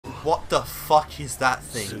What the fuck is that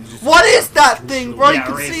thing? What is that thing, bro? Yeah,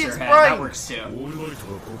 you can see its brain. That works too.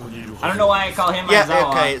 I don't know why I call him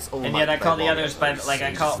Aizawa, okay, it's all and like yet I call the their others by, like,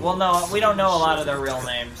 I call, well, no, we don't know a lot of their real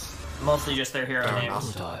names. Mostly just their hero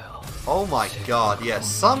names. Oh my god, yeah,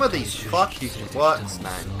 some of these fucking quirks,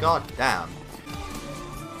 man. God damn.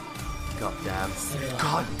 God damn.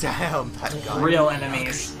 God damn, that guy. Real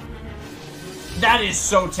enemies. That is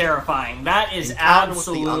so terrifying. That is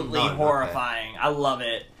absolutely horrifying. I love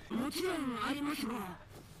it.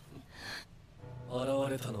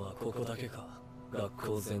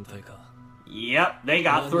 Yep, they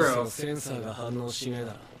got through.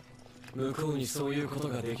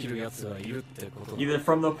 Either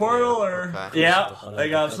from the portal or yeah, they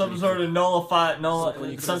got some sort of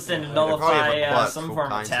something to nullify some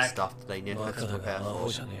form of attack. Stuff that they need to prepare for.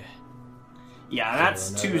 Yeah,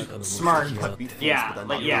 that's too smart. Yeah,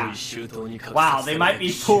 like yeah. Wow, they might be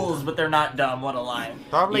fools, but they're not dumb. What a line.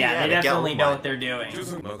 Probably, yeah, they definitely know what they're doing.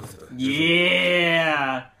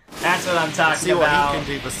 Yeah. That's what I'm talking about. What he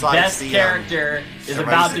can do besides Best character is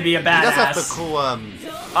about to be a badass. He does have the cool,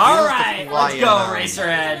 Alright, let's go,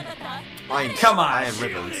 Racerhead. Come on. I am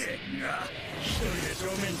ribbons.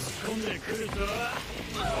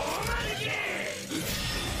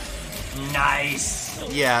 Nice.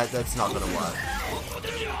 Yeah, that's not gonna work.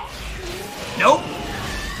 Nope.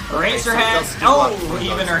 Racerhead. Oh,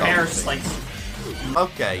 even her hair's like.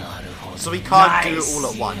 Okay. So he can't do it all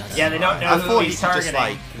at once. Yeah, they don't know who he's targeting. Just,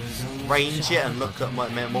 like, range it and look at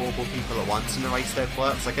multiple people at once and erase their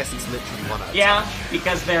quirks. I guess it's literally one at a time.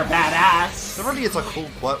 Because they're badass. There really is a cool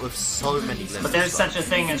quirk with so many limits. But there's such a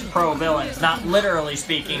thing as pro villains. Not literally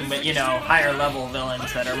speaking, but you know, higher level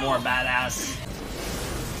villains that are more badass.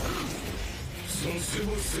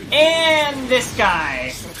 And this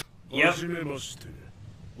guy. Yep.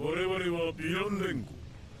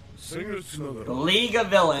 League of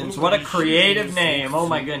Villains. What a creative name. Oh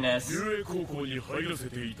my goodness. A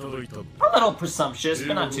little presumptuous,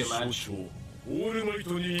 but not too much.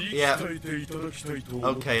 Yeah.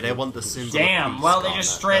 Okay, they want the symbol. Damn, well, they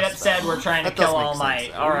just straight up said we're trying to kill All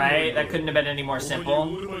Might. Alright, that couldn't have been any more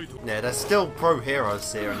simple. Yeah, there's still pro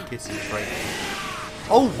heroes here and kissing training.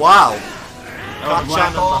 Oh, wow! Gotcha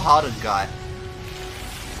and the hardened guy.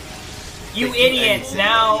 You idiots!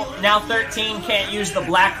 Now 13 can't use the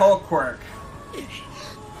black hole quirk.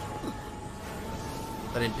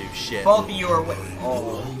 I didn't do shit. Both of you are.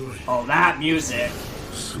 Oh, that music.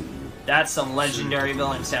 That's some legendary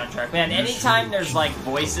villain soundtrack, man. Anytime there's like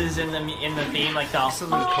voices in the theme, like the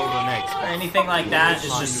or anything like that,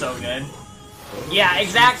 is just so good. Yeah,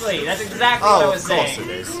 exactly. That's exactly what I was saying. Of course it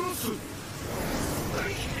is.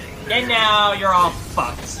 And now you're all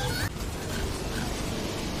fucked.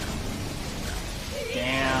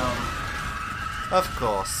 Damn. Of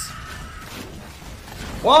course.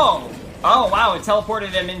 Whoa! Oh wow, it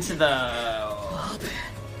teleported him into the...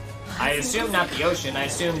 I assume not the ocean, I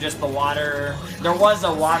assume just the water. There was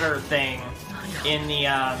a water thing in the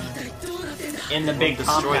big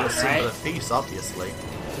compound, right? Destroy the peace, obviously.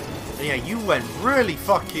 And yeah, you went really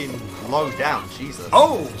fucking low down, Jesus.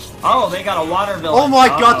 Oh, they got a water villain. Oh my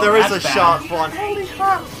god, there is a shark one. Holy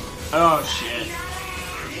crap. Oh shit.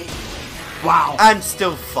 Wow. And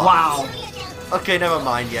still fucked. Wow. Okay, never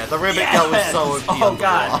mind, yeah. The ribbit girl was so OP. Oh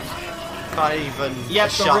god. Can't even...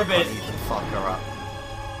 Yep, the ribbit. Can't even fuck her up.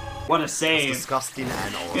 What a save. That's disgusting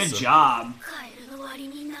and awesome. Good job.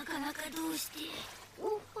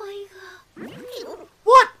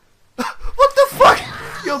 What? What the fuck?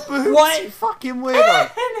 Your boobs, what? You fucking weirdo.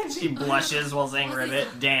 And then she blushes while saying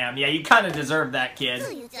ribbit. Damn, yeah, you kind of deserve that, kid.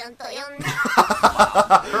 For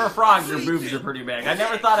a frog, your boobs are pretty big. I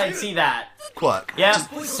never thought I'd see that. Quirk. Yeah,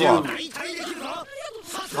 so...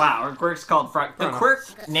 Wow, her quirk's called Frog. The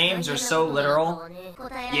quirk names are so literal.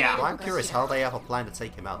 Yeah. Well, I'm curious how they have a plan to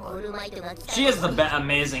take him out, though. She has the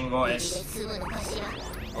amazing voice.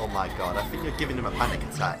 Oh my god, I think you're giving him a panic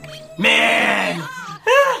attack. Man!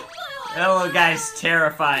 That little guy's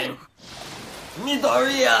terrified.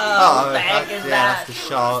 Midoriya! What the heck is that? That's the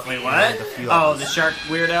shark. Wait, what? Oh, the shark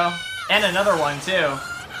weirdo? And another one, too.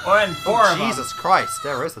 Or and four of them. Jesus Christ,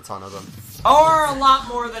 there is a ton of them. Or a lot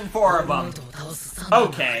more than 4 of them.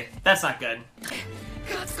 Okay, that's not good.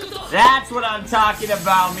 That's what I'm talking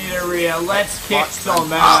about, Midoriya. Let's kick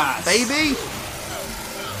some ass. Baby!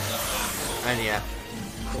 And yeah.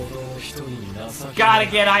 Gotta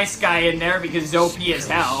get Ice Guy in there because he's OP as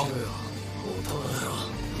hell.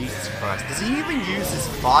 Jesus Christ. Does he even use his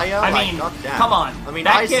fire? I mean, come on. I mean,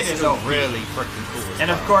 that Ice kid is OP. really freaking cool. And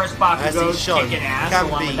of course, Bakugo's kicking ass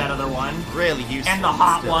along with that other one. Really useful. And the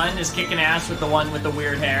hot one is kicking ass with the one with the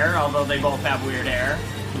weird hair, although they both have weird hair.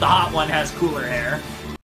 The hot one has cooler hair.